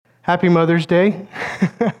Happy Mother's Day.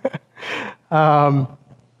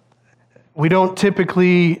 We don't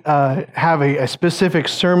typically have a specific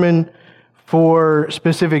sermon for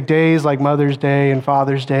specific days like Mother's Day and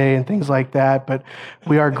Father's Day and things like that, but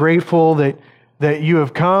we are grateful that you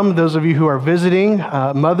have come, those of you who are visiting,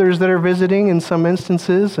 mothers that are visiting in some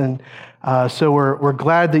instances, and so we're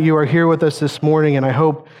glad that you are here with us this morning, and I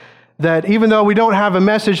hope that even though we don't have a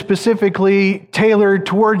message specifically tailored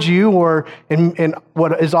towards you or in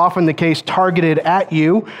what is often the case targeted at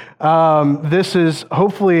you, this is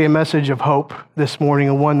hopefully a message of hope this morning,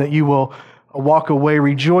 and one that you will walk away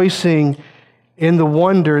rejoicing in the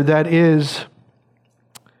wonder that is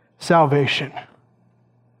salvation.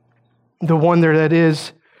 The wonder that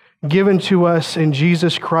is given to us in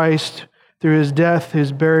Jesus Christ through his death,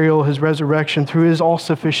 his burial, his resurrection, through his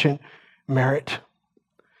all-sufficient merit.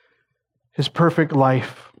 His perfect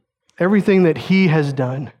life, everything that he has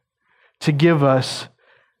done to give us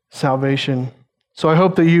salvation. So I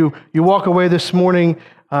hope that you walk away this morning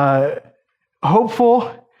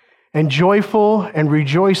hopeful and joyful and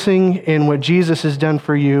rejoicing in what Jesus has done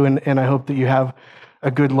for you, and I hope that you have a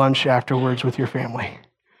good lunch afterwards with your family.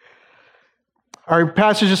 Our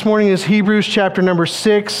passage this morning is Hebrews chapter number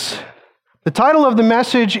 6. The title of the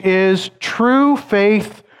message is True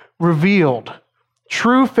Faith Revealed.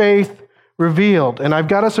 True Faith Revealed. And I've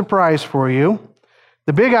got a surprise for you.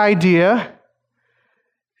 The big idea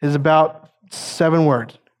is about 7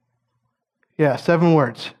 words. Yeah, 7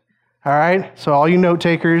 words. All right? So all you note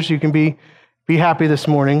takers, you can be happy this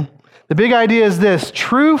morning. The big idea is this: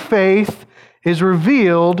 true faith is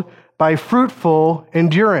revealed by fruitful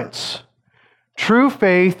endurance. True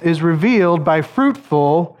faith is revealed by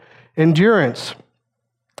fruitful endurance.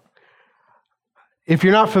 If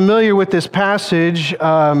you're not familiar with this passage,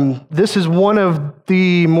 this is one of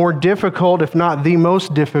the more difficult, if not the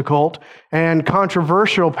most difficult, and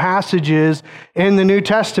controversial passages in the New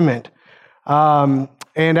Testament. And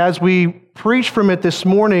as we preach from it this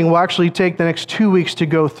morning, we'll actually take the next 2 weeks to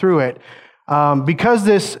go through it.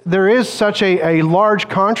 Because there is such a large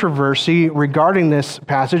controversy regarding this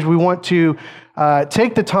passage, we want to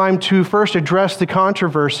take the time to first address the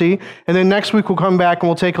controversy, and then next week we'll come back and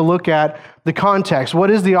we'll take a look at the context. What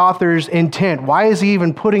is the author's intent? Why is he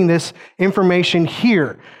even putting this information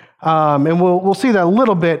here? And we'll see that a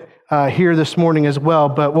little bit here this morning as well,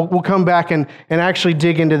 but we'll come back and actually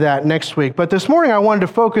dig into that next week. But this morning I wanted to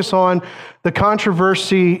focus on the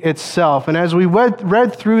controversy itself. And as we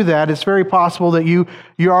read through that, it's very possible that you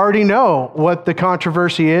already know what the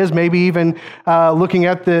controversy is. Maybe even looking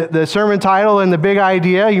at the sermon title and the big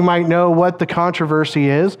idea, you might know what the controversy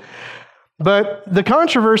is. But the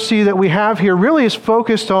controversy that we have here really is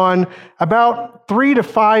focused on about 3 to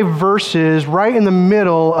 5 verses right in the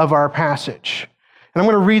middle of our passage. And I'm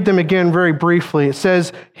going to read them again very briefly. It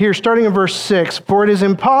says here, starting in verse 6, "For it is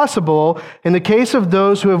impossible in the case of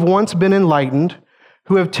those who have once been enlightened,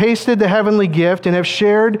 who have tasted the heavenly gift and have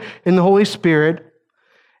shared in the Holy Spirit,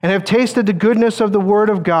 and have tasted the goodness of the Word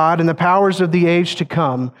of God and the powers of the age to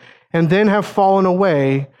come, and then have fallen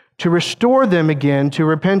away, to restore them again to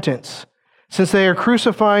repentance, since they are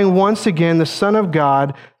crucifying once again the Son of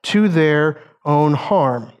God to their own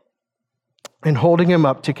harm, and holding him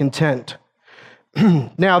up to contempt."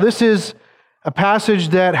 Now, this is a passage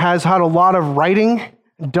that has had a lot of writing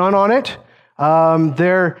done on it.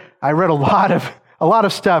 I read a lot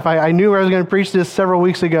of stuff. I knew I was going to preach this several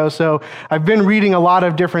weeks ago, so I've been reading a lot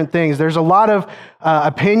of different things. There's a lot of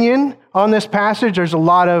opinion on this passage. There's a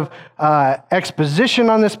lot of exposition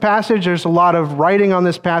on this passage. There's a lot of writing on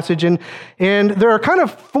this passage, and there are kind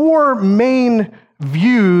of 4 main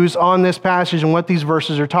views on this passage and what these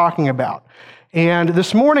verses are talking about. And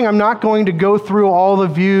this morning, I'm not going to go through all the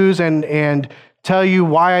views and tell you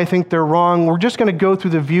why I think they're wrong. We're just going to go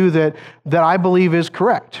through the view that I believe is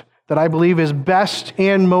correct, that I believe is best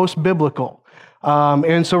and most biblical.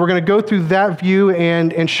 And so we're going to go through that view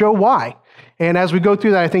and show why. And as we go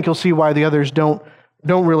through that, I think you'll see why the others don't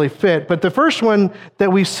really fit. But the first one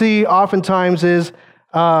that we see oftentimes is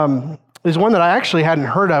one that I actually hadn't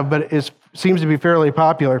heard of, but seems to be fairly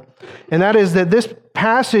popular. And that is that this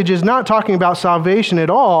passage is not talking about salvation at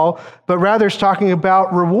all, but rather it's talking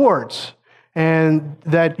about rewards, and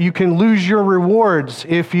that you can lose your rewards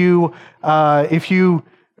if you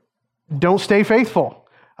don't stay faithful.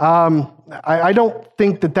 I don't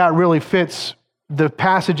think that really fits the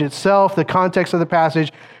passage itself, the context of the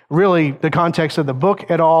passage, really the context of the book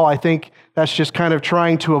at all. I think that's just kind of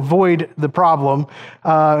trying to avoid the problem.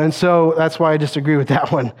 And so that's why I disagree with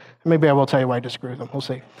that one. Maybe I will tell you why I disagree with them. We'll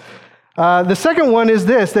see. The second one is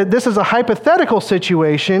that this is a hypothetical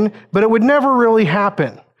situation, but it would never really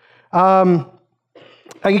happen.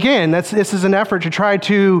 again, this is an effort to try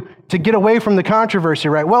to get away from the controversy,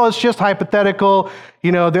 right? Well, it's just hypothetical.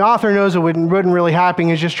 The author knows it wouldn't really happen.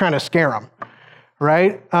 He's just trying to scare them,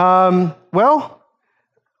 right? Well,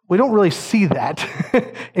 we don't really see that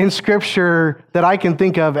in Scripture that I can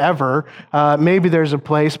think of ever. Maybe there's a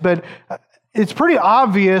place, but it's pretty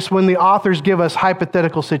obvious when the authors give us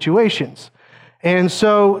hypothetical situations. And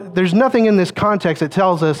so there's nothing in this context that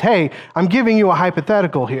tells us, hey, I'm giving you a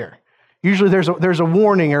hypothetical here. Usually there's a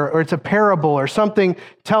warning or it's a parable or something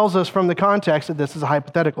tells us from the context that this is a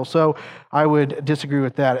hypothetical. So I would disagree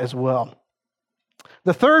with that as well.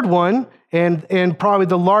 The third one, and probably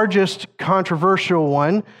the largest controversial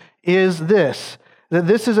one, is this, that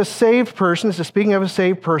this is a saved person, this is speaking of a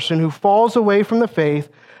saved person who falls away from the faith,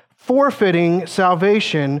 forfeiting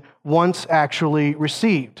salvation once actually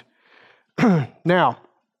received. Now,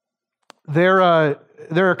 there are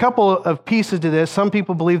a couple of pieces to this. Some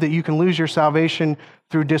people believe that you can lose your salvation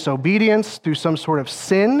through disobedience, through some sort of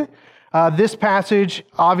sin. This passage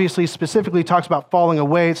obviously specifically talks about falling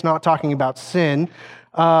away. It's not talking about sin.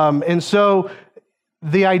 And so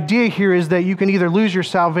the idea here is that you can either lose your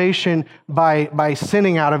salvation by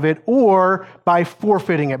sinning out of it or by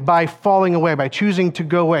forfeiting it, by falling away, by choosing to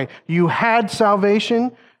go away. You had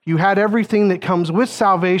salvation, you had everything that comes with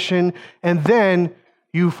salvation, and then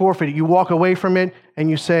you forfeit it. You walk away from it and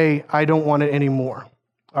you say, I don't want it anymore.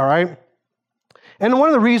 All right? And one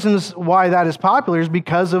of the reasons why that is popular is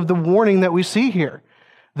because of the warning that we see here,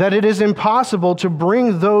 that it is impossible to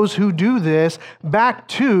bring those who do this back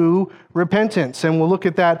to repentance. And we'll look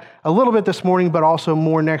at that a little bit this morning, but also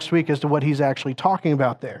more next week as to what he's actually talking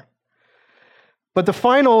about there. But the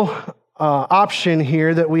final option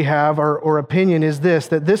here that we have, or opinion, is this,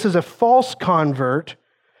 that this is a false convert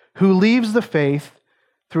who leaves the faith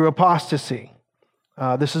through apostasy.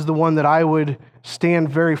 This is the one that I would stand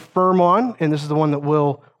very firm on, and this is the one that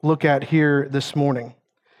we'll look at here this morning.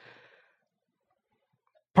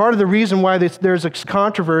 Part of the reason why there's a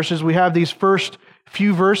controversy is we have these first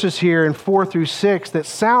few verses here in 4 through 6 that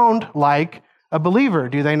sound like a believer,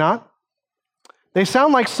 do they not? They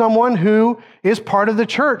sound like someone who is part of the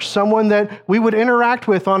church, someone that we would interact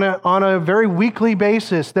with on a very weekly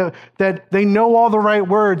basis, that they know all the right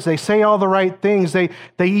words, they say all the right things, they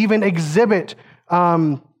even exhibit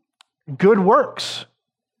good works.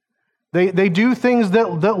 They do things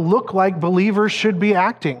that look like believers should be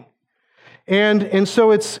acting. And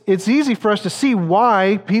so it's easy for us to see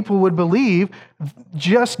why people would believe,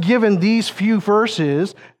 just given these few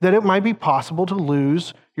verses, that it might be possible to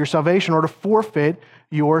lose your salvation or to forfeit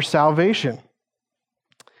your salvation.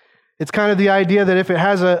 It's kind of the idea that if it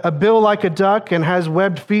has a bill like a duck and has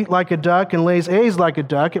webbed feet like a duck and lays eggs like a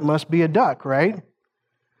duck, it must be a duck, right?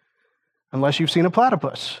 Unless you've seen a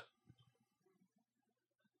platypus.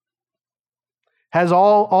 Has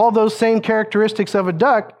all those same characteristics of a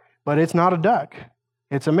duck, but it's not a duck.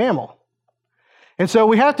 It's a mammal. And so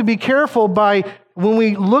we have to be careful when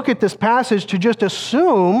we look at this passage to just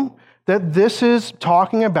assume that this is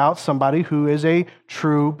talking about somebody who is a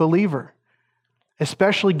true believer,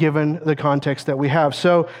 especially given the context that we have.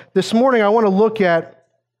 So this morning I want to look at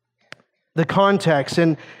the context,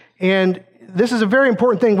 and this is a very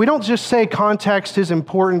important thing. We don't just say context is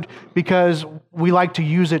important because we like to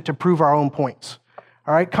use it to prove our own points.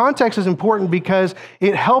 All right, context is important because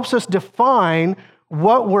it helps us define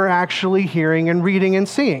what we're actually hearing and reading and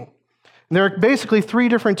seeing. And there are basically three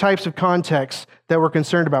different types of context that we're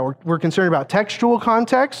concerned about. We're concerned about textual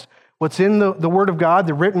context, what's in the Word of God,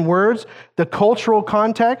 the written words, the cultural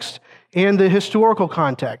context, and the historical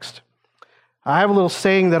context. I have a little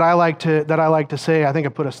saying that I like to say. I think I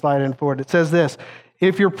put a slide in for it. It says this: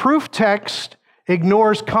 if your proof text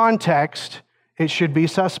ignores context, it should be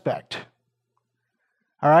suspect.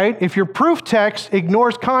 All right? If your proof text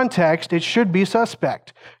ignores context, it should be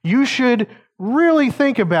suspect. You should really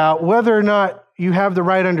think about whether or not you have the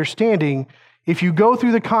right understanding if you go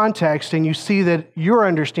through the context and you see that your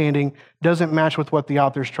understanding doesn't match with what the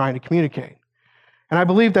author is trying to communicate. And I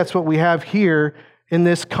believe that's what we have here in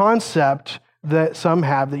this concept that some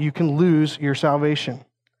have, that you can lose your salvation.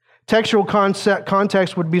 Textual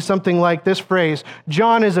context would be something like this phrase: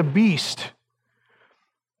 John is a beast.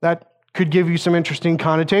 That could give you some interesting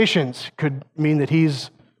connotations. Could mean that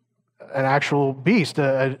he's an actual beast,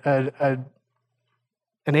 an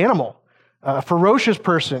animal, a ferocious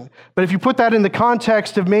person. But if you put that in the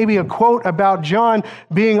context of maybe a quote about John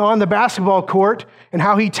being on the basketball court and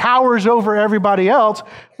how he towers over everybody else,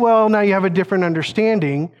 well, now you have a different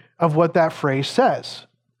understanding of what that phrase says.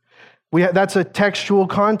 That's a textual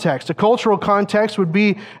context. A cultural context would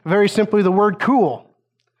be very simply the word cool.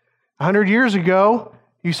 100 years ago,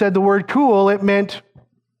 you said the word cool, it meant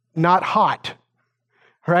not hot,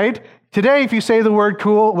 right? Today, if you say the word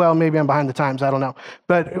cool, well, maybe I'm behind the times, I don't know.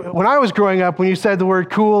 But when I was growing up, when you said the word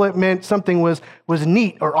cool, it meant something was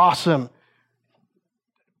neat or awesome.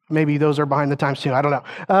 Maybe those are behind the times too, I don't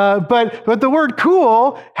know. But the word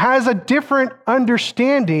cool has a different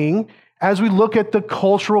understanding as we look at the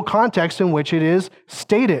cultural context in which it is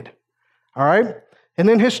stated, all right? And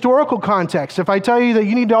then historical context. If I tell you that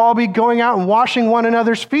you need to all be going out and washing one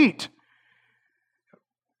another's feet,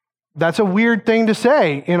 that's a weird thing to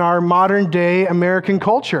say in our modern day American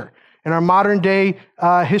culture, in our modern day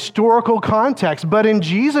historical context. But in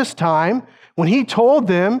Jesus' time, when he told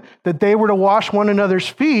them that they were to wash one another's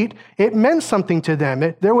feet, it meant something to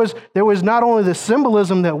them. There was not only the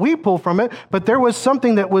symbolism that we pull from it, but there was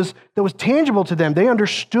something that was tangible to them. They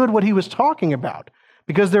understood what he was talking about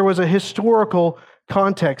because there was a historical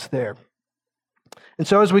context there. And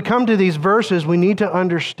so as we come to these verses, we need to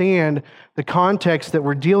understand the context that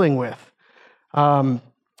we're dealing with.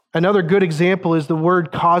 Another good example is the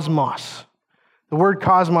word cosmos. The word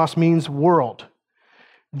cosmos means world.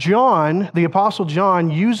 John, the Apostle John,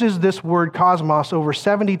 uses this word cosmos over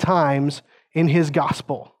 70 times in his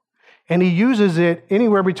gospel. And he uses it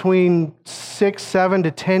anywhere between 6, 7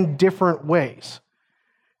 to 10 different ways,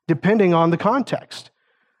 depending on the context.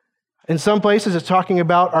 In some places, it's talking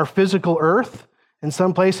about our physical earth. In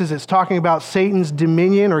some places, it's talking about Satan's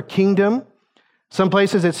dominion or kingdom. Some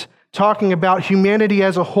places, it's talking about humanity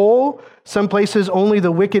as a whole. Some places, only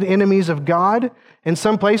the wicked enemies of God. In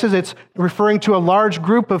some places, it's referring to a large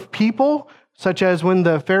group of people, such as when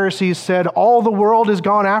the Pharisees said, all the world has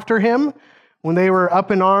gone after him, when they were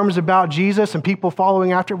up in arms about Jesus and people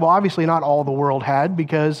following after. Well, obviously not all the world had,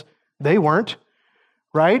 because they weren't,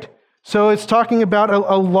 right? So it's talking about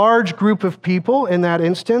a large group of people in that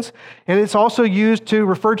instance, and it's also used to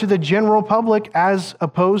refer to the general public as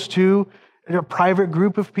opposed to a private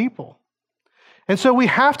group of people. And so we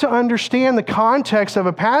have to understand the context of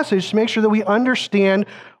a passage to make sure that we understand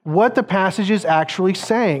what the passage is actually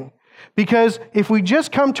saying. Because if we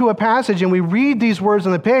just come to a passage and we read these words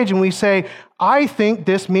on the page and we say, I think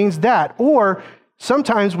this means that, or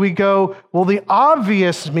sometimes we go, well, the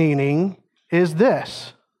obvious meaning is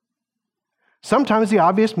this. Sometimes the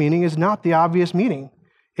obvious meaning is not the obvious meaning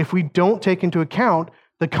if we don't take into account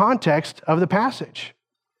the context of the passage.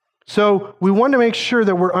 So we want to make sure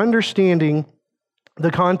that we're understanding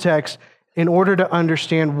the context in order to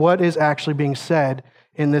understand what is actually being said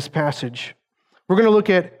in this passage. We're going to look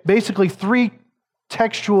at basically 3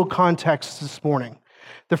 textual contexts this morning.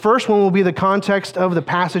 The first one will be the context of the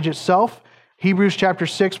passage itself, Hebrews chapter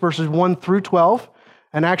 6, verses 1 through 12.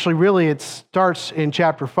 And actually, really, it starts in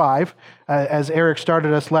chapter 5, as Eric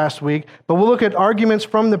started us last week. But we'll look at arguments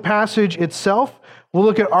from the passage itself. We'll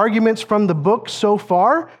look at arguments from the book so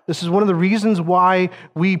far. This is one of the reasons why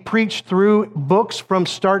we preach through books from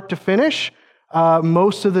start to finish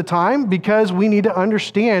most of the time, because we need to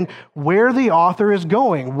understand where the author is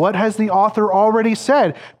going. What has the author already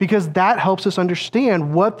said? Because that helps us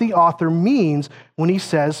understand what the author means when he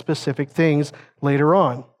says specific things later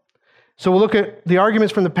on. So we'll look at the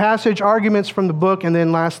arguments from the passage, arguments from the book, and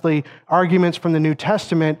then lastly, arguments from the New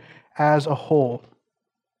Testament as a whole.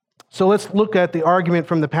 So let's look at the argument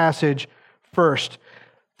from the passage first.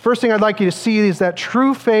 First thing I'd like you to see is that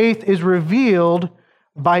true faith is revealed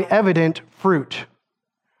by evident fruit.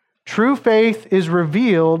 True faith is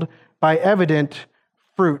revealed by evident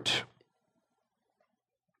fruit.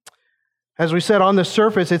 As we said, on the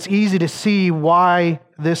surface, it's easy to see why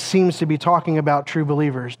this seems to be talking about true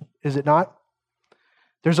believers, is it not?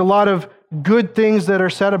 There's a lot of good things that are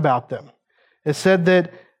said about them. It's said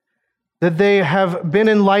that they have been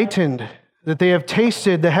enlightened, that they have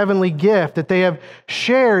tasted the heavenly gift, that they have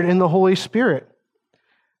shared in the Holy Spirit,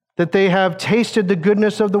 that they have tasted the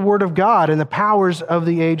goodness of the Word of God and the powers of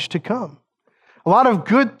the age to come. A lot of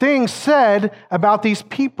good things said about these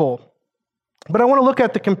people. But I want to look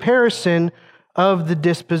at the comparison of the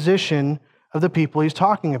disposition of the people he's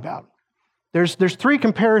talking about. There's 3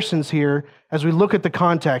 comparisons here as we look at the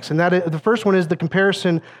context, and the first one is the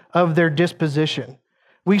comparison of their disposition.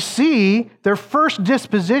 We see their first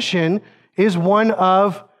disposition is one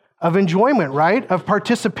of enjoyment, right? Of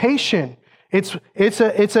participation. It's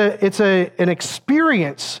an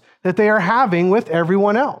experience that they are having with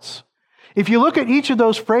everyone else. If you look at each of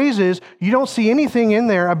those phrases, you don't see anything in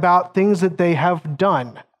there about things that they have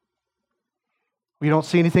done. We don't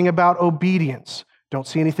see anything about obedience. Don't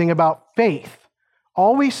see anything about faith.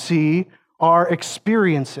 All we see are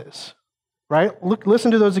experiences, right?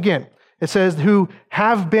 Listen to those again. It says, who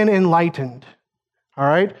have been enlightened, all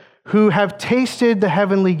right? Who have tasted the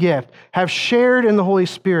heavenly gift, have shared in the Holy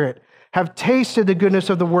Spirit, have tasted the goodness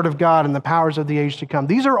of the Word of God and the powers of the age to come.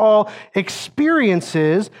 These are all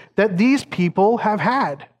experiences that these people have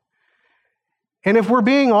had. And if we're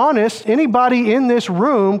being honest, anybody in this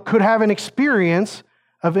room could have an experience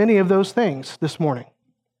of any of those things this morning,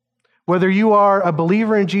 whether you are a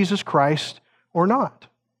believer in Jesus Christ or not.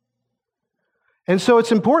 And so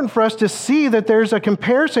it's important for us to see that there's a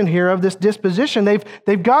comparison here of this disposition.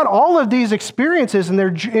 They've got all of these experiences and they're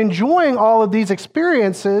enjoying all of these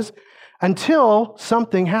experiences until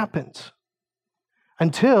something happens,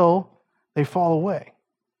 until they fall away.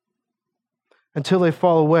 Until they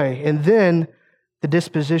fall away. And then the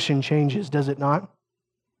disposition changes, does it not?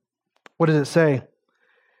 What does it say?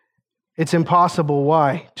 It's impossible.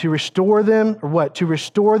 Why? To restore them, or what? To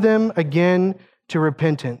restore them again to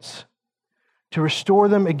repentance. To restore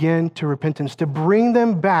them again to repentance. To bring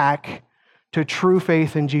them back to true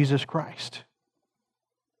faith in Jesus Christ.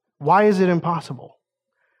 Why is it impossible?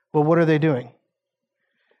 Well, what are they doing?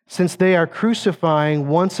 Since they are crucifying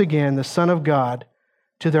once again the Son of God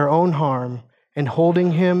to their own harm and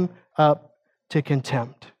holding him up to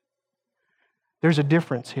contempt. There's a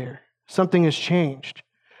difference here. Something has changed.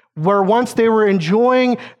 Where once they were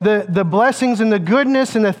enjoying the blessings and the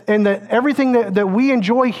goodness and the everything that we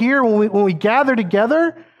enjoy here when we gather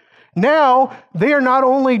together, now they are not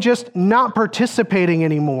only just not participating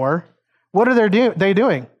anymore. What are they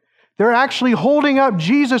doing? They're actually holding up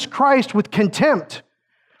Jesus Christ with contempt.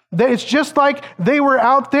 It's just like they were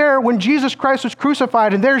out there when Jesus Christ was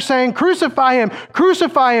crucified and they're saying, crucify him,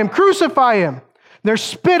 crucify him, crucify him. They're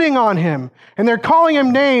spitting on him and they're calling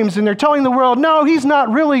him names and they're telling the world, no, he's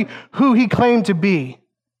not really who he claimed to be.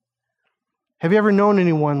 Have you ever known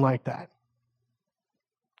anyone like that?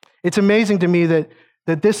 It's amazing to me that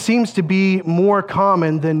this seems to be more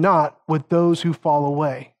common than not with those who fall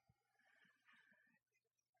away.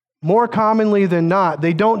 More commonly than not,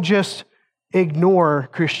 they don't just ignore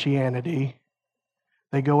Christianity,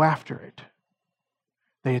 they go after it.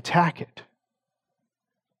 They attack it.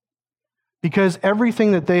 Because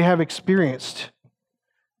everything that they have experienced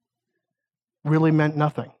really meant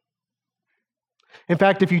nothing. In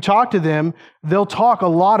fact, if you talk to them, they'll talk a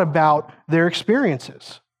lot about their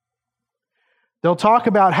experiences. They'll talk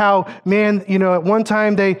about how, man, at one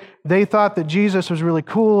time they thought that Jesus was really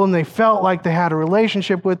cool and they felt like they had a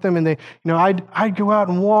relationship with him, and I'd go out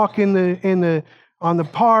and walk on the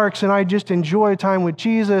parks and I'd just enjoy time with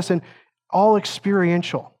Jesus, and all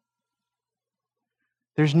experiential.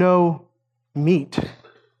 There's no meat.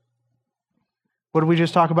 What did we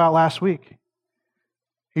just talk about last week?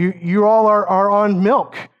 You all are on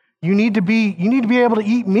milk. You need to be able to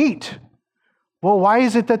eat meat. Well, why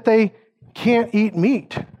is it that they can't eat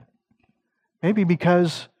meat? Maybe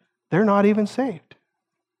because they're not even saved.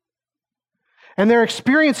 And they're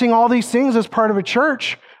experiencing all these things as part of a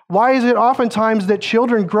church. Why is it oftentimes that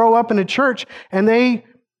children grow up in a church and they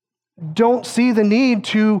don't see the need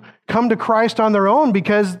to come to Christ on their own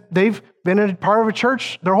because they've been a part of a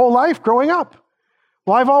church their whole life growing up?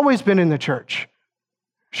 Well, I've always been in the church.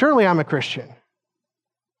 Surely I'm a Christian.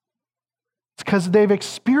 It's because they've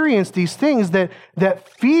experienced these things that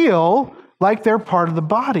feel like they're part of the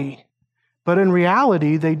body, but in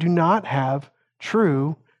reality, they do not have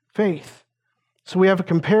true faith. So we have a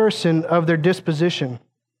comparison of their disposition.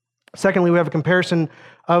 Secondly, we have a comparison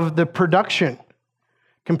of the production.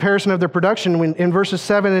 Comparison of their production. When in verses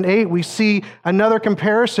 7 and 8, we see another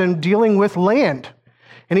comparison dealing with land.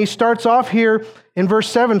 And he starts off here in verse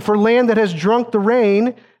 7, for land that has drunk the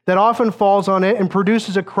rain that often falls on it and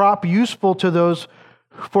produces a crop useful to those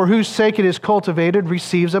for whose sake it is cultivated,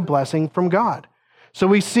 receives a blessing from God. So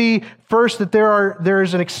we see first that there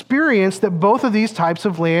is an experience that both of these types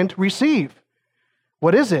of land receive.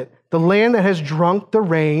 What is it? The land that has drunk the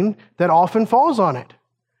rain that often falls on it.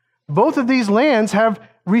 Both of these lands have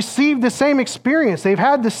received the same experience. They've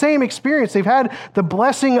had the same experience. They've had the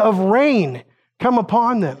blessing of rain come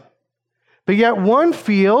upon them. But yet one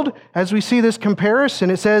field, as we see this comparison,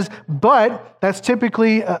 it says, but, that's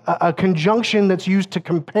typically a conjunction that's used to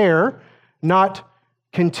compare, not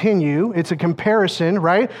continue. It's a comparison,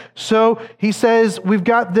 right? So he says, we've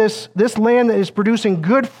got this land that is producing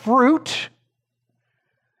good fruit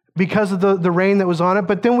because of the rain that was on it,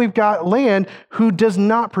 but then we've got land who does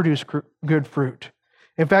not produce good fruit.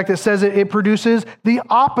 In fact, it says it produces the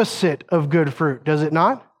opposite of good fruit, does it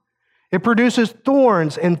not? It produces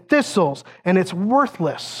thorns and thistles, and it's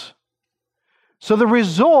worthless. So the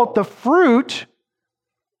result, the fruit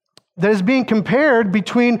that is being compared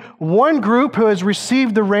between one group who has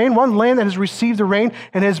received the rain, one land that has received the rain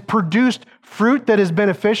and has produced fruit that is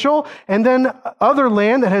beneficial, and then other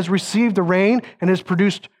land that has received the rain and has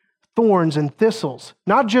produced thorns and thistles.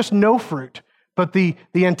 Not just no fruit, but the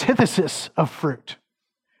antithesis of fruit.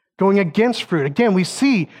 Going against fruit. Again, we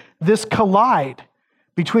see this collide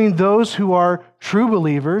between those who are true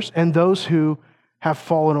believers and those who have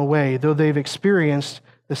fallen away, though they've experienced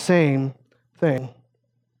the same thing.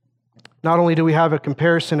 Not only do we have a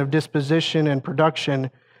comparison of disposition and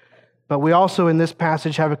production, but we also in this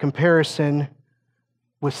passage have a comparison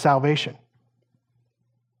with salvation.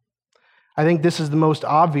 I think this is the most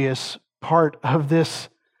obvious part of this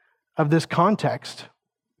context.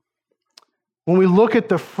 When we look at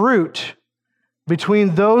the fruit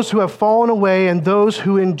between those who have fallen away and those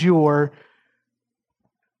who endure,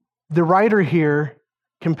 the writer here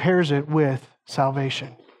compares it with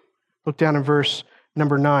salvation. Look down in verse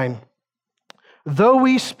number 9. Though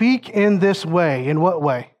we speak in this way, in what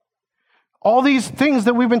way? All these things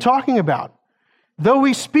that we've been talking about. Though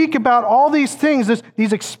we speak about all these things,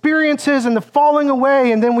 these experiences and the falling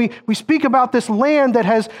away, and then we speak about this land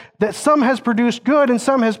that some has produced good and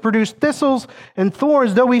some has produced thistles and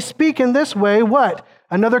thorns, though we speak in this way, what?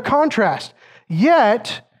 Another contrast.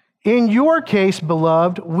 Yet, in your case,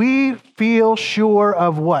 beloved, we feel sure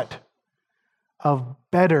of what? Of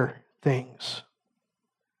better things.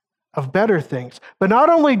 Of better things. But not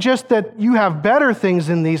only just that you have better things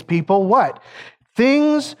in these people, what?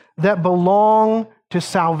 Things that belong to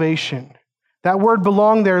salvation. That word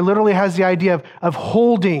belong there literally has the idea of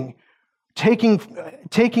holding, taking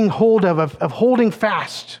hold of holding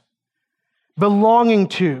fast, belonging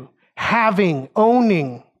to, having,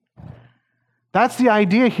 owning. That's the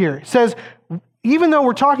idea here. It says, even though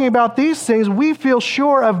we're talking about these things, we feel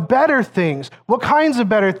sure of better things. What kinds of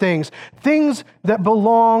better things? Things that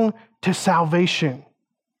belong to salvation.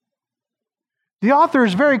 The author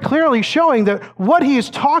is very clearly showing that what he is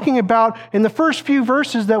talking about in the first few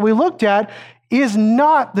verses that we looked at is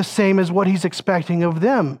not the same as what he's expecting of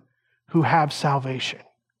them who have salvation.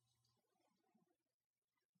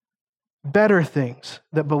 Better things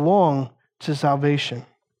that belong to salvation.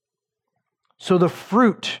 So the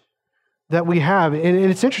fruit that we have, and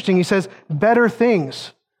it's interesting, he says better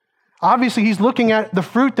things. Obviously, he's looking at the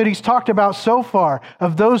fruit that he's talked about so far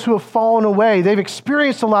of those who have fallen away. They've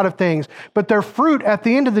experienced a lot of things, but their fruit at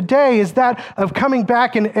the end of the day is that of coming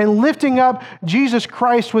back and lifting up Jesus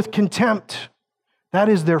Christ with contempt. That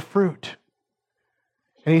is their fruit.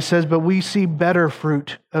 And he says, but we see better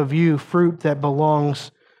fruit of you, fruit that belongs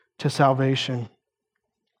to salvation.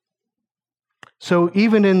 So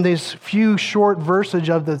even in these few short verses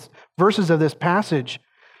of this passage,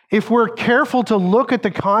 if we're careful to look at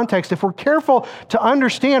the context, if we're careful to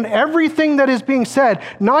understand everything that is being said,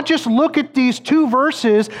 not just look at these two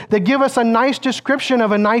verses that give us a nice description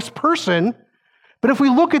of a nice person, but if we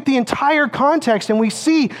look at the entire context and we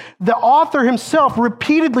see the author himself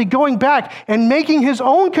repeatedly going back and making his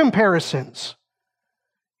own comparisons,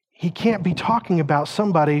 he can't be talking about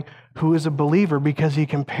somebody who is a believer because he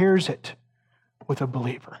compares it with a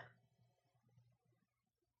believer.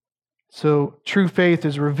 So true faith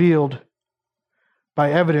is revealed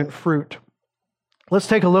by evident fruit. Let's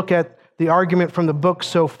take a look at the argument from the book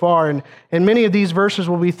so far. And many of these verses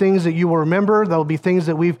will be things that you will remember. They'll be things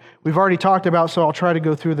that we've already talked about, so I'll try to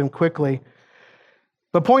go through them quickly.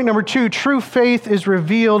 But point number 2, true faith is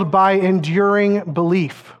revealed by enduring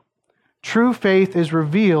belief. True faith is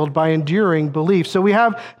revealed by enduring belief. So we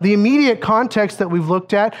have the immediate context that we've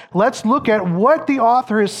looked at. Let's look at what the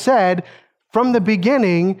author has said from the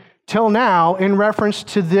beginning till now in reference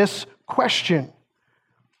to this question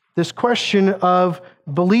of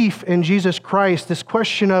belief in Jesus Christ, this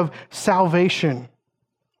question of salvation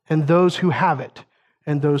and those who have it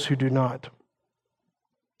and those who do not.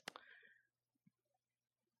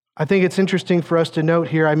 I think it's interesting for us to note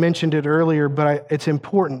here, I mentioned it earlier, but it's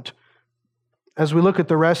important. As we look at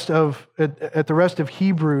the rest of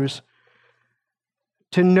Hebrews,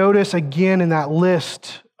 to notice again in that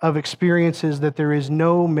list of experiences that there is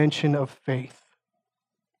no mention of faith.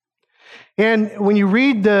 And when you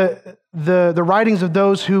read the writings of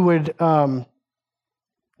those who would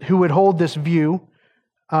hold this view,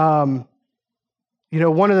 one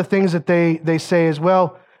of the things that they say is,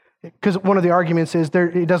 well, because one of the arguments is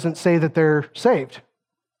it doesn't say that they're saved.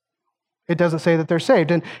 It doesn't say that they're saved.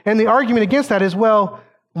 And the argument against that is, well,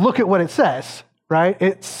 look at what it says, right?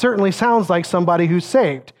 It certainly sounds like somebody who's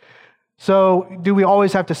saved. So do we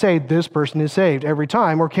always have to say this person is saved every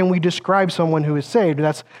time? Or can we describe someone who is saved?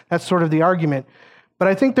 That's sort of the argument. But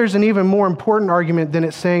I think there's an even more important argument than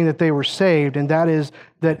it saying that they were saved, and that is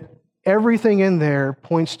that everything in there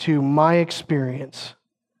points to my experience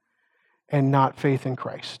and not faith in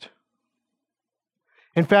Christ.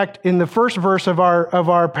 In fact, in the first verse of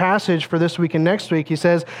our passage for this week and next week, he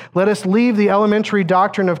says, "Let us leave the elementary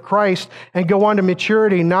doctrine of Christ and go on to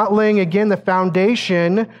maturity, not laying again the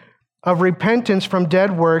foundation of repentance from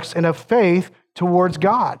dead works and of faith towards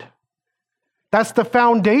God." That's the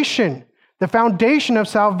foundation. The foundation of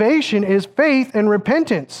salvation is faith and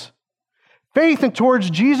repentance. Faith and towards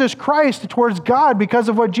Jesus Christ, towards God, because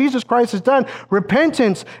of what Jesus Christ has done.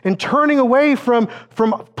 Repentance and turning away from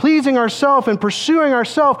pleasing ourselves and pursuing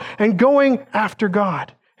ourselves and going after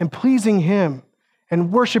God and pleasing Him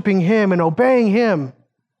and worshiping Him and obeying Him.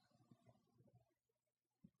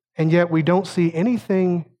 And yet we don't see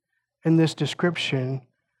anything in this description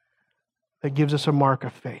that gives us a mark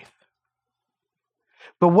of faith.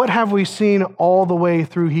 But what have we seen all the way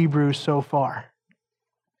through Hebrews so far?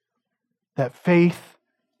 That faith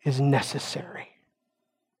is necessary.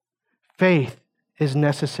 Faith is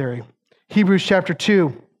necessary. Hebrews chapter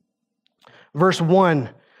 2, verse 1.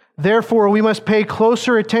 "Therefore we must pay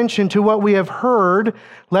closer attention to what we have heard,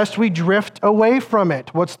 lest we drift away from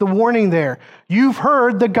it." What's the warning there? You've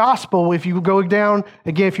heard the gospel. If you go down,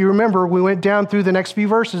 again, if you remember, we went down through the next few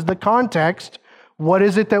verses, the context. What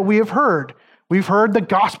is it that we have heard? We've heard the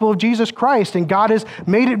gospel of Jesus Christ, and God has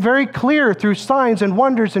made it very clear through signs and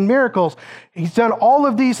wonders and miracles. He's done all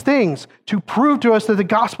of these things to prove to us that the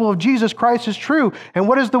gospel of Jesus Christ is true. And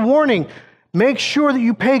what is the warning? Make sure that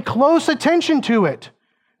you pay close attention to it,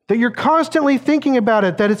 that you're constantly thinking about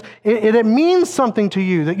it, that it means something to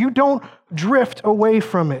you, that you don't drift away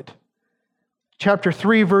from it. Chapter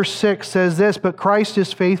 3, verse 6 says this, "But Christ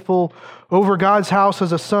is faithful over God's house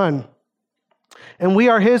as a son. And we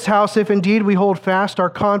are His house if indeed we hold fast our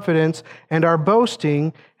confidence and our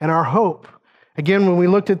boasting and our hope." Again, when we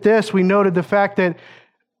looked at this, we noted the fact that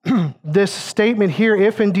this statement here,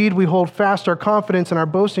 "if indeed we hold fast our confidence and our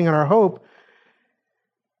boasting and our hope,"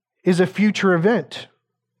 is a future event.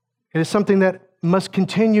 It is something that must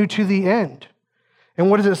continue to the end.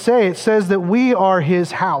 And what does it say? It says that we are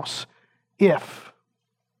His house if.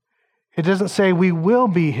 It doesn't say we will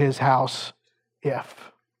be His house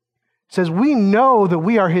if. It says we know that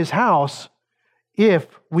we are His house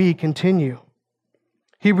if we continue.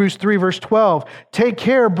 Hebrews 3 verse 12, "Take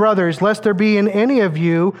care, brothers, lest there be in any of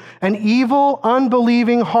you an evil,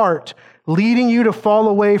 unbelieving heart, leading you to fall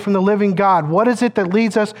away from the living God." What is it that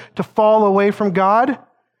leads us to fall away from God?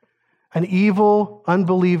 An evil,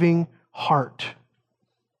 unbelieving heart.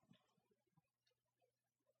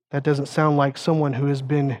 That doesn't sound like someone who has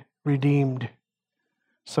been redeemed,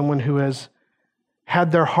 someone who has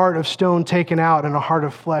had their heart of stone taken out and a heart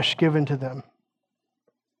of flesh given to them.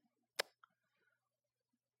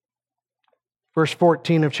 Verse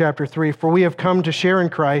 14 of chapter 3, "For we have come to share in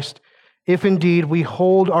Christ, if indeed we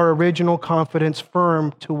hold our original confidence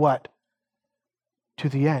firm to" what? To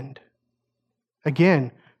the end.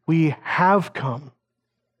 Again, we have come,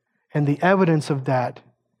 and the evidence of that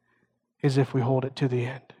is if we hold it to the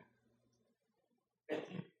end.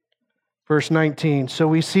 Verse 19, "So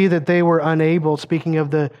we see that they were unable," speaking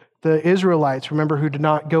of the Israelites, remember, who did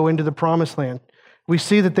not go into the promised land. "We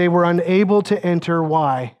see that they were unable to enter."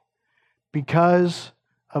 Why? Because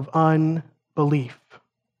of unbelief.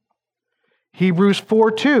 Hebrews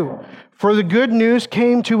 4:2, "For the good news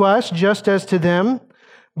came to us just as to them,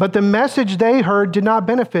 but the message they heard did not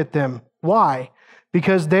benefit them." Why?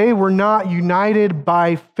 Because they were not united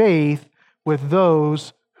by faith with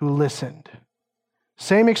those who listened.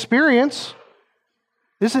 Same experience.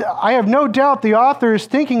 I have no doubt the author is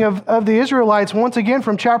thinking of the Israelites once again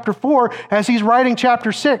from chapter 4 as he's writing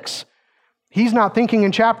chapter 6. He's not thinking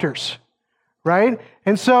in chapters, right?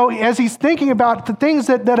 And so as he's thinking about the things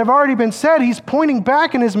that have already been said, he's pointing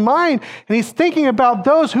back in his mind and he's thinking about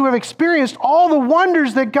those who have experienced all the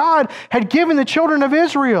wonders that God had given the children of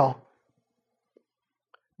Israel.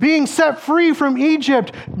 Being set free from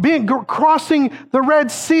Egypt, crossing the Red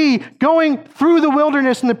Sea, going through the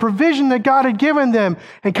wilderness and the provision that God had given them,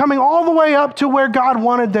 and coming all the way up to where God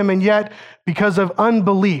wanted them, and yet, because of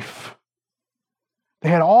unbelief, they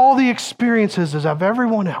had all the experiences as of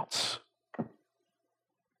everyone else.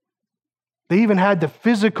 They even had the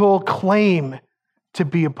physical claim to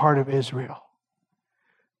be a part of Israel,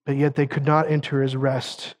 but yet they could not enter His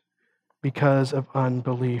rest because of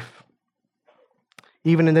unbelief.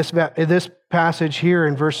 Even in this passage here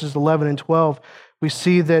in verses 11 and 12, we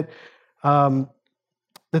see that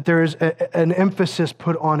there is an emphasis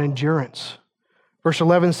put on endurance. Verse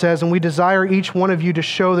 11 says, "And we desire each one of you to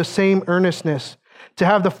show the same earnestness, to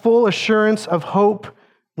have the full assurance of hope."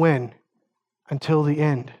 When? Until the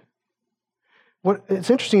end. It's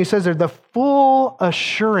interesting, he says there, the full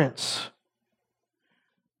assurance.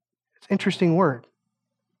 It's an interesting word.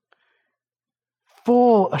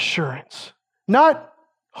 full assurance, not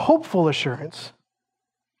hopeful assurance,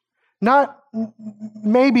 not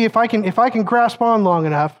maybe if I can grasp on long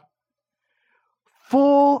enough,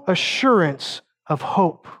 full assurance of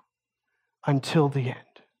hope until the end.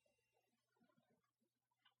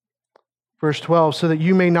 Verse 12, so that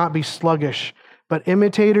you may not be sluggish, but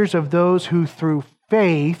imitators of those who through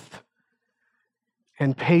faith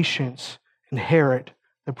and patience inherit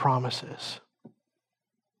the promises.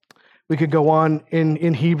 We could go on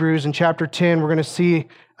in Hebrews. In chapter 10, we're going to see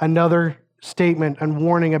another statement and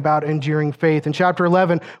warning about enduring faith. In chapter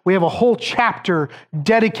 11, we have a whole chapter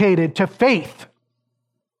dedicated to faith.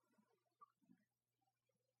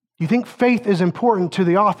 You think faith is important to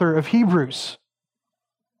the author of Hebrews?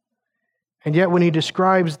 And yet when he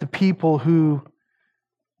describes the people who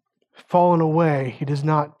have fallen away, he does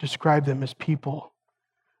not describe them as people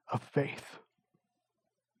of faith.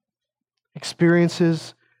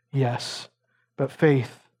 Experiences, yes, but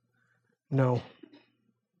faith, no.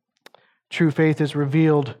 True faith is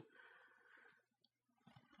revealed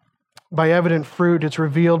by evident fruit. It's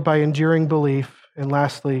revealed by enduring belief. And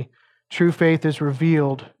lastly, true faith is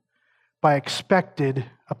revealed by expected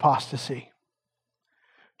apostasy.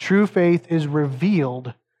 True faith is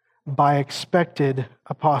revealed by expected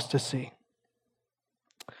apostasy.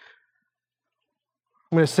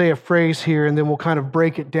 I'm going to say a phrase here, and then we'll kind of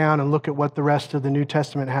break it down and look at what the rest of the New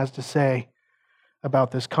Testament has to say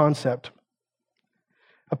about this concept.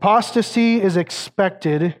 Apostasy is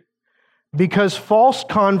expected because false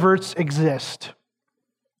converts exist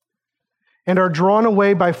and are drawn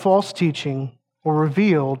away by false teaching or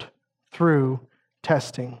revealed through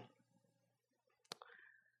testing.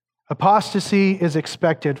 Apostasy is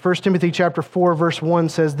expected. 1 Timothy chapter 4, verse 1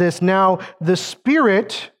 says this, now the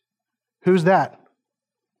Spirit, who's that?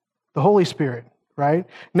 The Holy Spirit, right?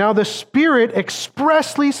 Now the Spirit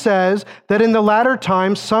expressly says that in the latter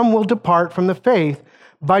times some will depart from the faith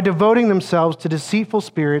by devoting themselves to deceitful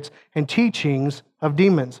spirits and teachings of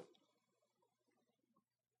demons.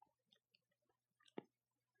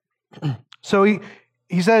 So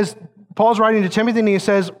he says, Paul's writing to Timothy and he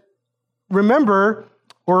says, remember,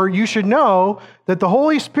 or you should know that the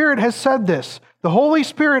Holy Spirit has said this. The Holy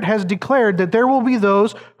Spirit has declared that there will be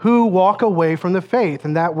those who walk away from the faith.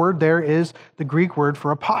 And that word there is the Greek word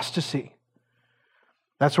for apostasy.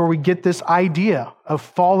 That's where we get this idea of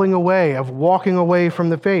falling away, of walking away from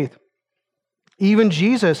the faith. Even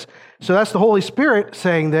Jesus, so that's the Holy Spirit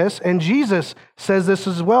saying this, and Jesus says this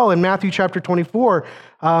as well in Matthew chapter 24,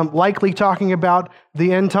 likely talking about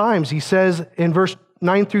the end times. He says in verse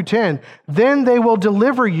 9 through 10, then they will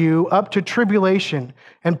deliver you up to tribulation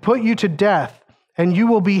and put you to death, and you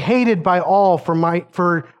will be hated by all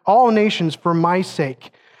for all nations for my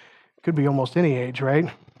sake. Could be almost any age,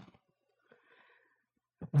 right?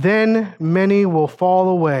 Then many will fall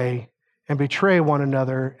away and betray one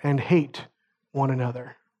another and hate one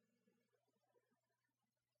another.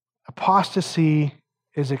 Apostasy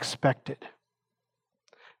is expected.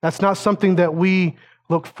 That's not something that we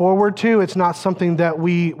look forward to. It's not something that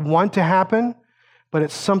we want to happen, but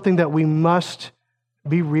it's something that we must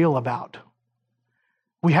be real about.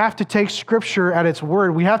 We have to take Scripture at its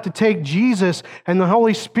word. We have to take Jesus and the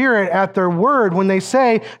Holy Spirit at their word when they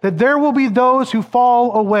say that there will be those who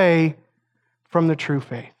fall away from the true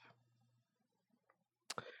faith.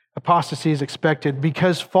 Apostasy is expected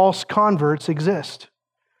because false converts exist.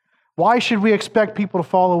 Why should we expect people to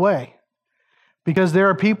fall away? Because there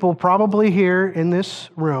are people probably here in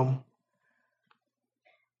this room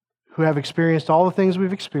who have experienced all the things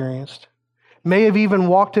we've experienced, may have even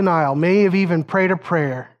walked an aisle, may have even prayed a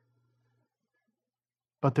prayer,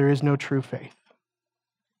 but there is no true faith.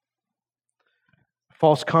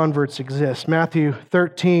 False converts exist. Matthew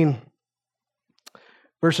 13,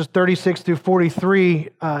 verses 36 through 43,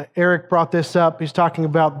 Eric brought this up. He's talking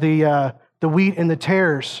about the wheat and the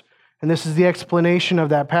tares, and this is the explanation of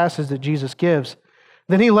that passage that Jesus gives.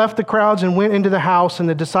 Then he left the crowds and went into the house, and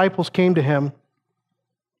the disciples came to him,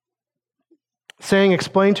 saying,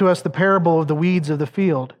 explain to us the parable of the weeds of the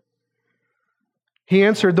field. He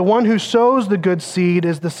answered, the one who sows the good seed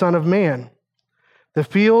is the Son of Man. The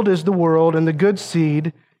field is the world, and the good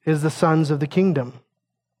seed is the sons of the kingdom.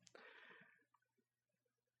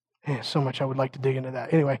 So much I would like to dig into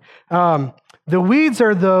that. Anyway, the weeds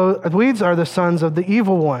are the sons of the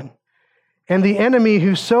evil one, and the enemy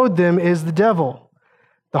who sowed them is the devil.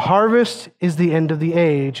 The harvest is the end of the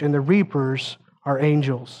age, and the reapers are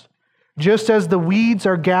angels. Just as the weeds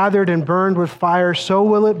are gathered and burned with fire, so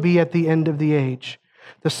will it be at the end of the age.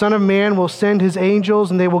 The Son of Man will send his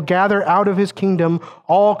angels, and they will gather out of his kingdom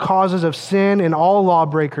all causes of sin and all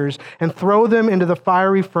lawbreakers, and throw them into the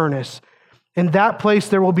fiery furnace. In that place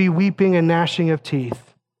there will be weeping and gnashing of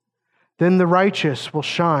teeth. Then the righteous will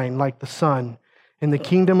shine like the sun in the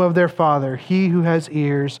kingdom of their Father. He who has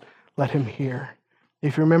ears, let him hear.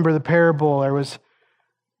 If you remember the parable, there was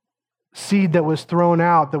seed that was thrown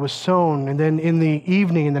out, that was sown, and then in the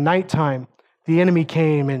evening, in the nighttime, the enemy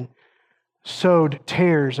came and sowed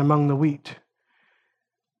tares among the wheat.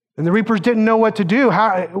 And the reapers didn't know what to do.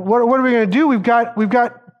 What are we going to do? We've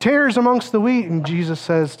got tares amongst the wheat. And Jesus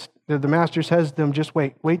says, the master says to them, just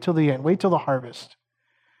wait till the end, wait till the harvest,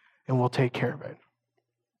 and we'll take care of it.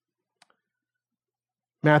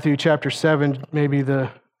 Matthew chapter 7 may be the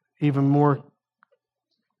even more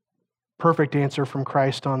perfect answer from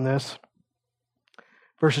Christ on this.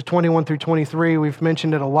 Verses 21 through 23, we've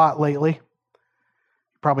mentioned it a lot lately.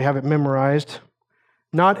 You probably have it memorized.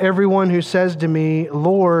 Not everyone who says to me,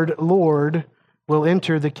 Lord, Lord, will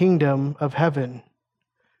enter the kingdom of heaven,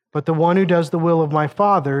 but the one who does the will of my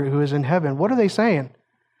Father who is in heaven. What are they saying?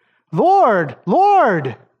 Lord,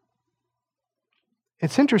 Lord.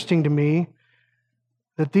 It's interesting to me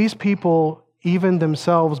that these people even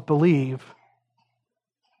themselves believe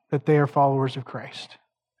that they are followers of Christ.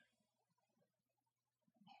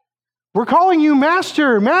 We're calling you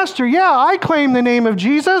Master, Master. Yeah, I claim the name of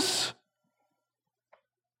Jesus.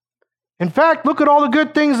 In fact, look at all the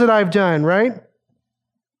good things that I've done, right?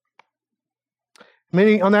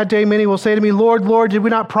 On that day, many will say to me, Lord, Lord, did we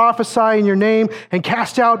not prophesy in your name and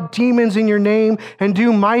cast out demons in your name and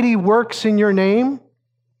do mighty works in your name?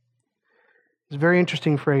 It's a very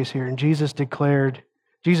interesting phrase here. And Jesus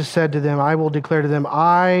said to them, I will declare to them,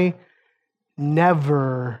 I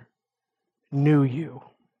never knew you.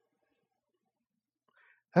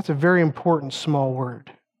 That's a very important small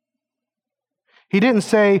word. He didn't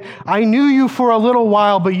say, I knew you for a little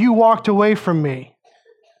while, but you walked away from me.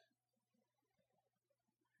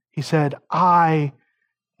 He said, I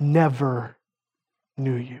never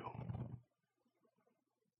knew you.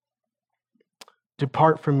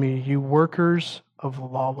 Depart from me, you workers of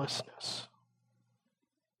lawlessness.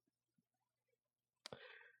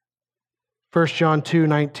 1 John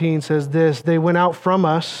 2:19 says this, they went out from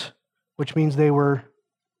us, which means they were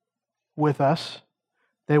with us.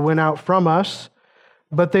 They went out from us,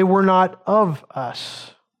 but they were not of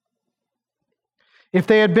us. If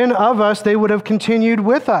they had been of us, they would have continued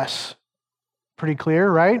with us. Pretty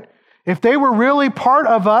clear, right? If they were really part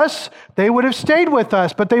of us, they would have stayed with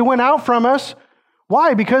us, but they went out from us.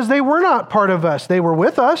 Why? Because they were not part of us. They were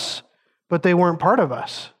with us, but they weren't part of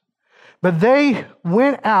us. But they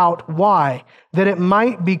went out. Why? That it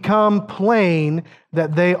might become plain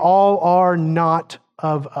that they all are not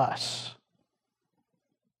of us.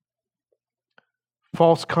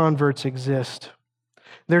 False converts exist.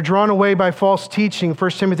 They're drawn away by false teaching.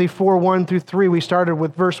 1 Timothy 4:1-3. We started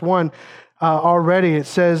with verse 1 already. It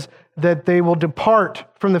says that they will depart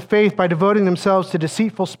from the faith by devoting themselves to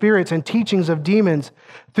deceitful spirits and teachings of demons,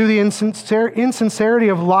 through the insincerity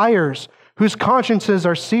of liars, whose consciences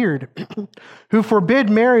are seared, who forbid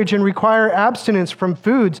marriage and require abstinence from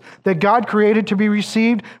foods that God created to be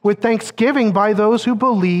received with thanksgiving by those who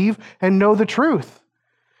believe and know the truth.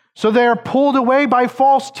 So they are pulled away by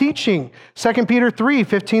false teaching. 2 Peter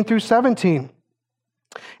 3:15-17.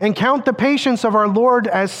 And count the patience of our Lord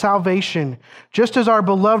as salvation, just as our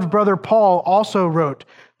beloved brother Paul also wrote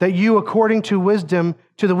that you according to wisdom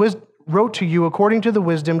wrote to you according to the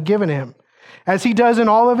wisdom given him, as he does in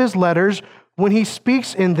all of his letters when he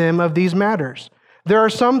speaks in them of these matters. There are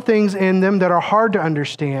some things in them that are hard to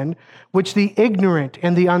understand, which the ignorant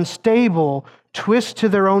and the unstable twist to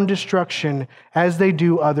their own destruction, as they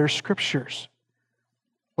do other scriptures.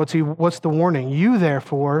 What's the warning? You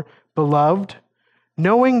therefore, beloved,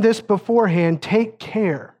 knowing this beforehand, take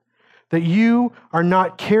care that you are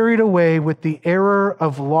not carried away with the error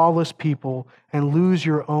of lawless people and lose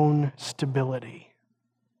your own stability.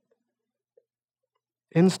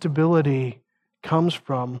 Instability comes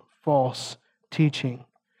from false teaching.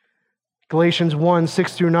 Galatians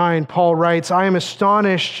 1:6-9, Paul writes, I am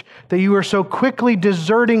astonished that you are so quickly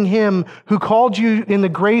deserting him who called you in the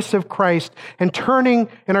grace of Christ and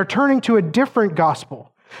are turning to a different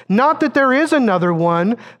gospel. Not that there is another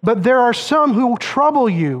one, but there are some who trouble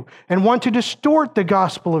you and want to distort the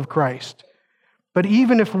gospel of Christ. But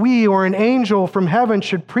even if we or an angel from heaven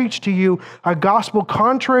should preach to you a gospel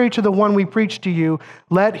contrary to the one we preach to you,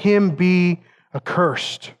 let him be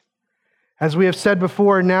accursed. As we have said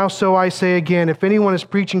before, now so I say again, if anyone is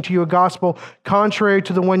preaching to you a gospel contrary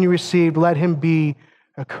to the one you received, let him be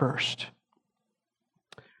accursed.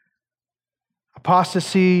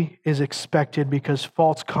 Apostasy is expected because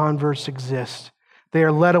false converts exist. They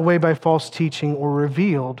are led away by false teaching or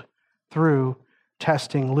revealed through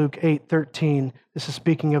testing. Luke 8:13. This is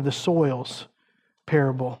speaking of the soils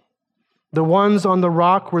parable. The ones on the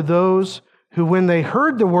rock were those who, when they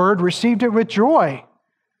heard the word, received it with joy.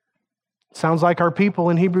 Sounds like our people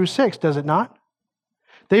in Hebrews 6, does it not?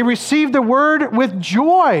 They received the word with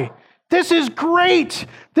joy. This is great.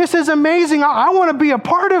 This is amazing. I want to be a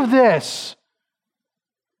part of this.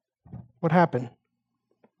 What happened?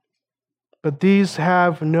 But these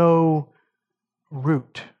have no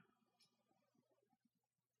root.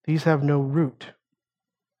 These have no root.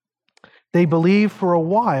 They believe for a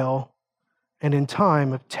while, and in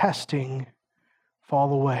time of testing,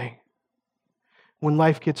 fall away. When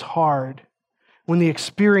life gets hard, when the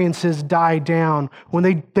experiences die down,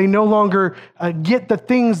 when they no longer get the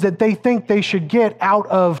things that they think they should get out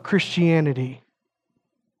of Christianity,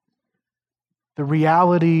 the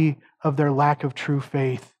reality of their lack of true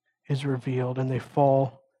faith is revealed and they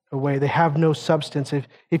fall away. They have no substance.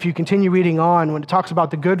 If you continue reading on, when it talks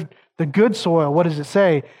about the good soil, what does it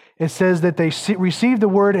say? It says that they receive the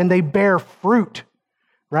word and they bear fruit,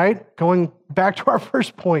 right? Going back to our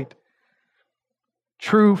first point.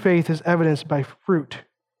 True faith is evidenced by fruit.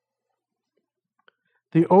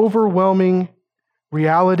 The overwhelming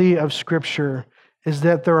reality of Scripture is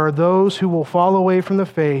that there are those who will fall away from the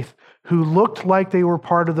faith who looked like they were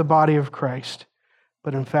part of the body of Christ,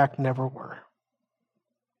 but in fact never were.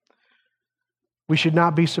 We should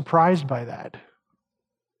not be surprised by that.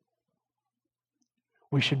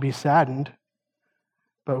 We should be saddened,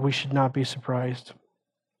 but we should not be surprised.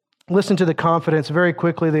 Listen to the confidence very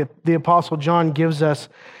quickly the Apostle John gives us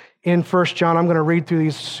in 1 John. I'm going to read through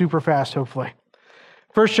these super fast, hopefully.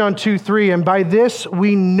 1 John 2:3, and by this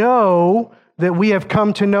we know that we have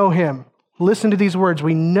come to know him. Listen to these words.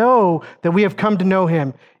 We know that we have come to know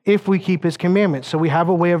him if we keep his commandments. So we have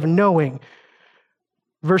a way of knowing.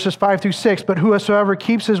 Verses 5-6, but whosoever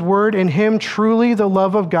keeps his word, in him truly the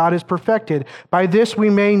love of God is perfected. By this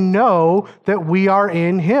we may know that we are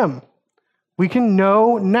in him. We can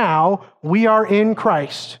know now we are in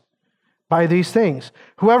Christ by these things.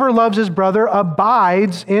 Whoever loves his brother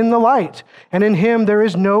abides in the light, and in him there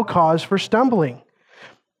is no cause for stumbling.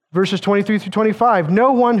 Verses 23-25,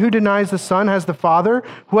 no one who denies the Son has the Father.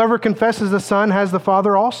 Whoever confesses the Son has the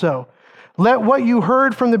Father also. Let what you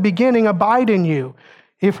heard from the beginning abide in you.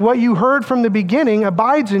 If what you heard from the beginning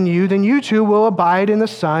abides in you, then you too will abide in the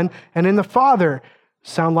Son and in the Father.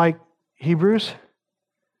 Sound like Hebrews?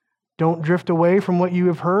 Don't drift away from what you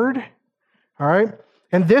have heard. All right?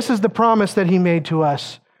 And this is the promise that he made to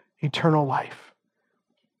us, eternal life.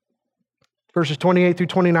 Verses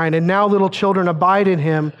 28-29, and now little children abide in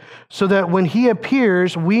him, so that when he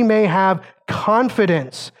appears, we may have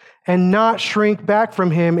confidence and not shrink back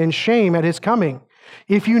from him in shame at his coming.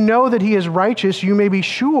 If you know that he is righteous, you may be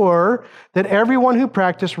sure that everyone who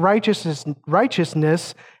practices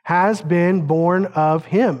righteousness has been born of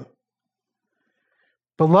him.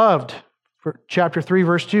 Beloved, for chapter 3,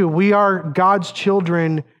 verse 2, we are God's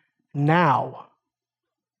children now.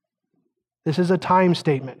 This is a time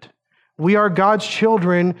statement. We are God's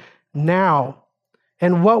children now.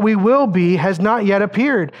 And what we will be has not yet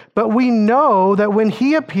appeared. But we know that when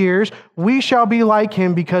he appears, we shall be like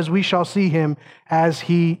him because we shall see him as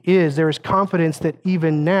he is. There is confidence that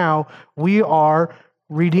even now we are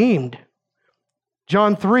redeemed. 1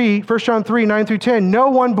 John 3, 9-10, no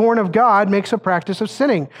one born of God makes a practice of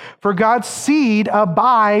sinning, for God's seed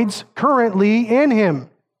abides currently in him.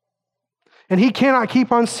 And he cannot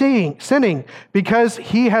keep on sinning because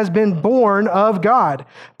he has been born of God.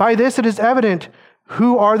 By this it is evident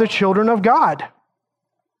who are the children of God.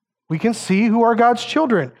 We can see who are God's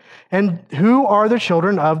children and who are the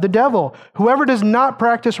children of the devil. Whoever does not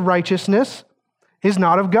practice righteousness is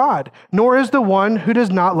not of God, nor is the one who does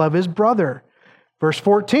not love his brother. Verse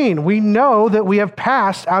 14, we know that we have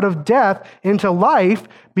passed out of death into life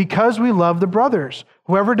because we love the brothers.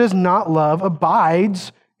 Whoever does not love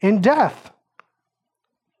abides in death.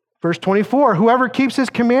 Verse 24, whoever keeps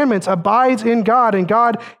his commandments abides in God and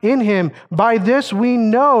God in him. By this we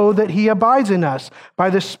know that he abides in us,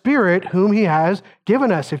 by the Spirit whom he has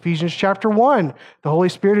given us. Ephesians chapter 1, the Holy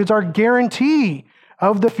Spirit is our guarantee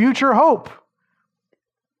of the future hope.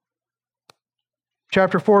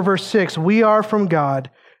 Chapter 4, verse 6, we are from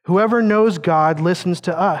God. Whoever knows God listens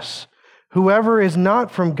to us. Whoever is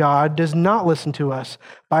not from God does not listen to us.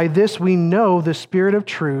 By this we know the spirit of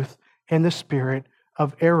truth and the spirit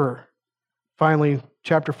of error. Finally,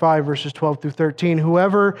 chapter 5, verses 12-13,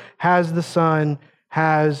 whoever has the Son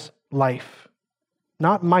has life.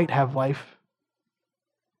 Not might have life,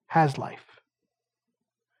 has life.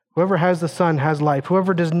 Whoever has the Son has life.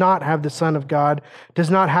 Whoever does not have the Son of God does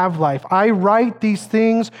not have life. I write these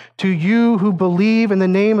things to you who believe in the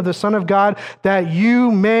name of the Son of God, that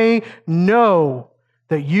you may know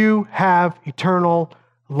that you have eternal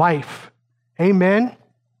life. Amen.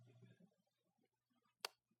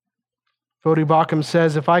 Voddie Baucham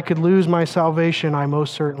says, if I could lose my salvation, I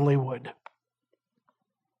most certainly would.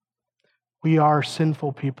 We are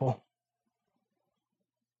sinful people.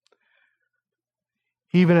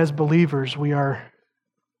 Even as believers, we are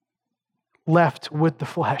left with the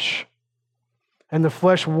flesh. And the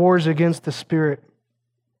flesh wars against the Spirit.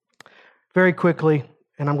 Very quickly,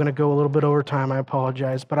 and I'm going to go a little bit over time, I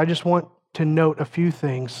apologize, but I just want to note a few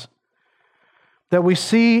things that we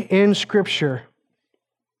see in Scripture,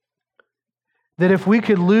 that if we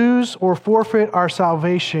could lose or forfeit our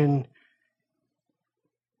salvation,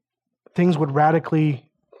 things would radically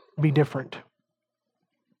be different.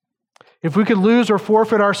 If we could lose or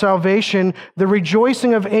forfeit our salvation, the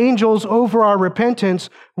rejoicing of angels over our repentance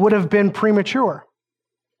would have been premature.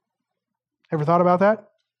 Ever thought about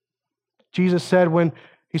that? Jesus said when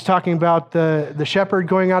he's talking about the shepherd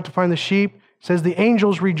going out to find the sheep, says the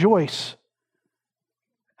angels rejoice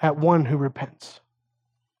at one who repents.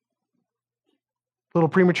 A little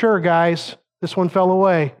premature, guys. This one fell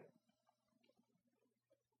away.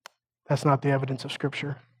 That's not the evidence of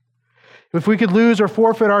Scripture. If we could lose or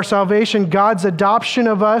forfeit our salvation, God's adoption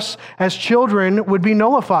of us as children would be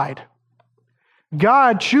nullified.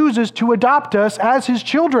 God chooses to adopt us as His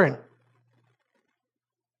children.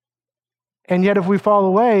 And yet if we fall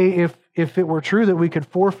away, if it were true that we could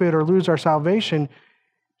forfeit or lose our salvation,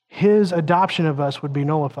 His adoption of us would be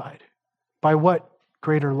nullified. By what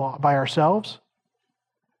greater law? By ourselves?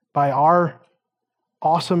 By our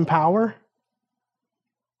awesome power?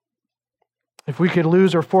 If we could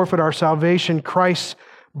lose or forfeit our salvation, Christ's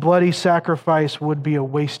bloody sacrifice would be a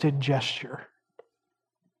wasted gesture.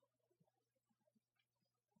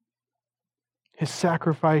 His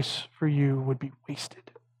sacrifice for you would be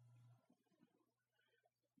wasted.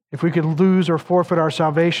 If we could lose or forfeit our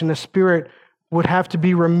salvation, the Spirit would have to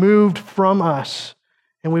be removed from us,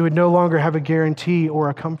 and we would no longer have a guarantee or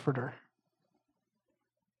a comforter.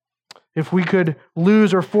 If we could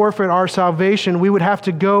lose or forfeit our salvation, we would have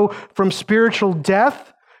to go from spiritual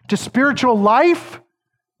death to spiritual life,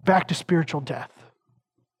 back to spiritual death.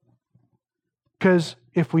 Because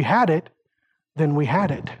if we had it, then we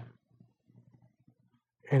had it.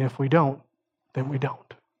 And if we don't, then we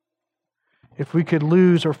don't. If we could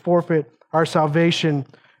lose or forfeit our salvation,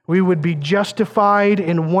 we would be justified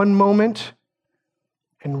in one moment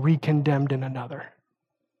and re-condemned in another.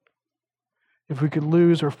 If we could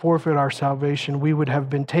lose or forfeit our salvation, we would have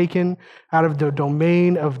been taken out of the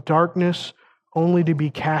domain of darkness only to be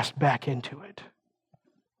cast back into it.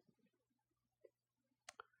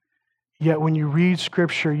 Yet when you read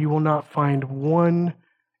Scripture, you will not find one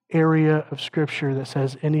area of Scripture that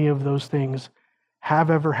says any of those things have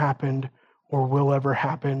ever happened or will ever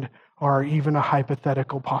happen or are even a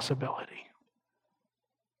hypothetical possibility.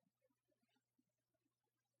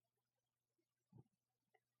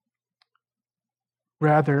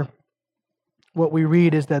 Rather, what we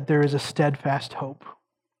read is that there is a steadfast hope.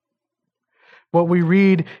 What we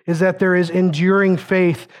read is that there is enduring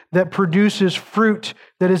faith that produces fruit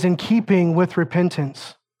that is in keeping with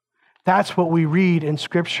repentance. That's what we read in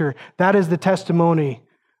Scripture. That is the testimony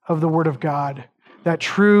of the Word of God, that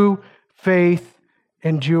true faith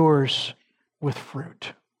endures with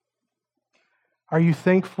fruit. Are you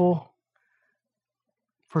thankful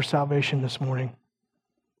for salvation this morning?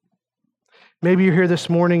 Maybe you're here this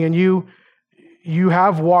morning and you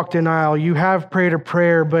have walked an aisle, you have prayed a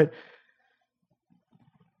prayer, but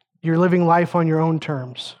you're living life on your own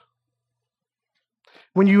terms.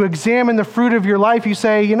 When you examine the fruit of your life, you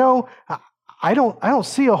say, I don't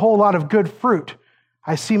see a whole lot of good fruit.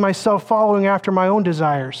 I see myself following after my own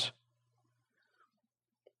desires.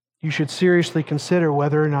 You should seriously consider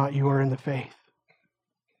whether or not you are in the faith.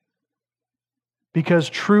 Because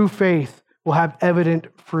true faith will have evident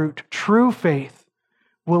fruit. True faith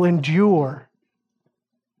will endure.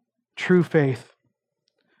 True faith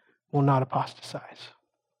will not apostatize.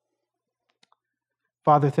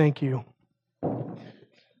 Father, thank you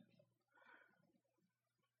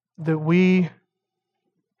that we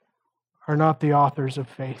are not the authors of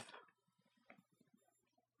faith.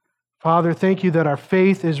 Father, thank you that our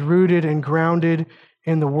faith is rooted and grounded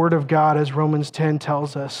in the Word of God, as Romans 10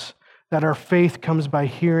 tells us, that our faith comes by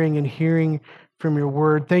hearing and hearing from your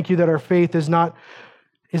Word. Thank you that our faith is not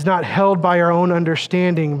held by our own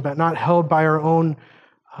understanding, but not held by our own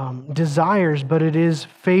desires, but it is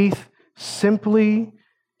faith simply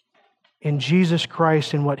in Jesus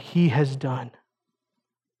Christ and what He has done.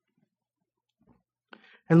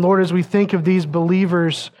 And Lord, as we think of these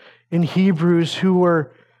believers in Hebrews who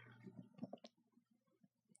were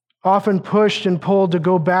often pushed and pulled to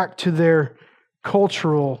go back to their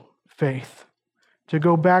cultural faith, to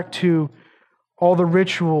go back to all the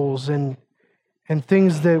rituals and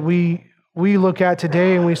things that we look at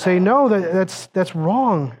today and we say, no, that's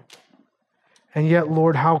wrong. And yet,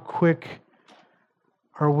 Lord, how quick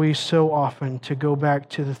are we so often to go back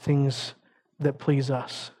to the things that please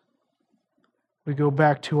us. We go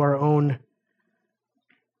back to our own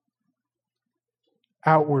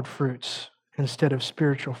outward fruits instead of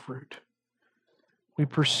spiritual fruit. We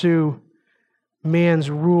pursue man's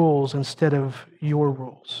rules instead of your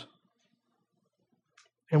rules.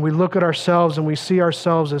 And we look at ourselves and we see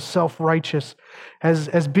ourselves as self-righteous,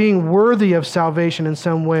 as being worthy of salvation in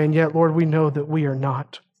some way, and yet, Lord, we know that we are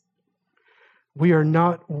not. We are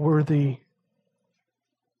not worthy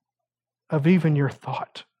of even your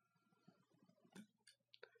thought.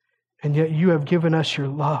 And yet you have given us your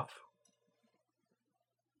love.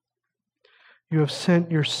 You have sent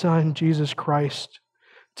your Son, Jesus Christ,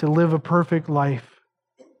 to live a perfect life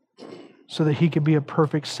so that He could be a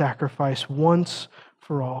perfect sacrifice once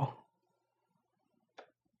for all.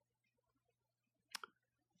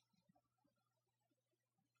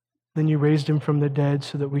 Then you raised Him from the dead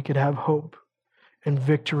so that we could have hope and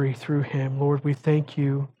victory through Him. Lord, we thank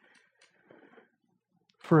you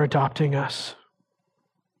for adopting us.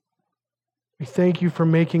 We thank you for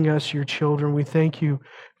making us your children. We thank you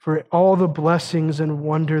for all the blessings and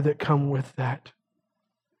wonder that come with that.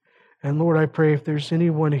 And Lord, I pray if there's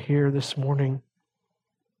anyone here this morning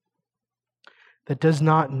that does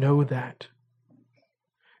not know that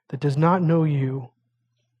does not know you,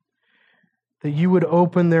 that you would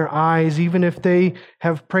open their eyes, even if they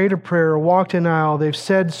have prayed a prayer or walked an aisle, they've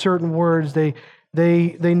said certain words, they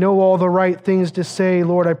know all the right things to say.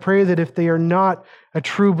 Lord, I pray that if they are not a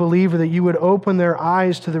true believer, that you would open their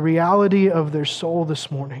eyes to the reality of their soul this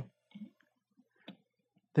morning,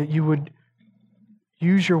 that you would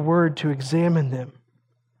use your word to examine them,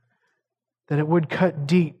 that it would cut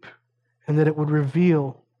deep, and that it would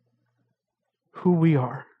reveal who we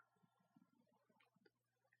are.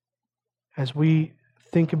 As we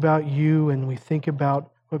think about you and we think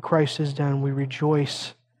about what Christ has done, we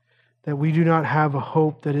rejoice that we do not have a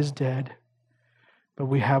hope that is dead, but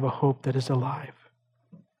we have a hope that is alive.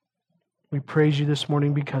 We praise you this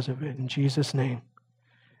morning because of it. In Jesus' name,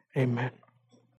 amen.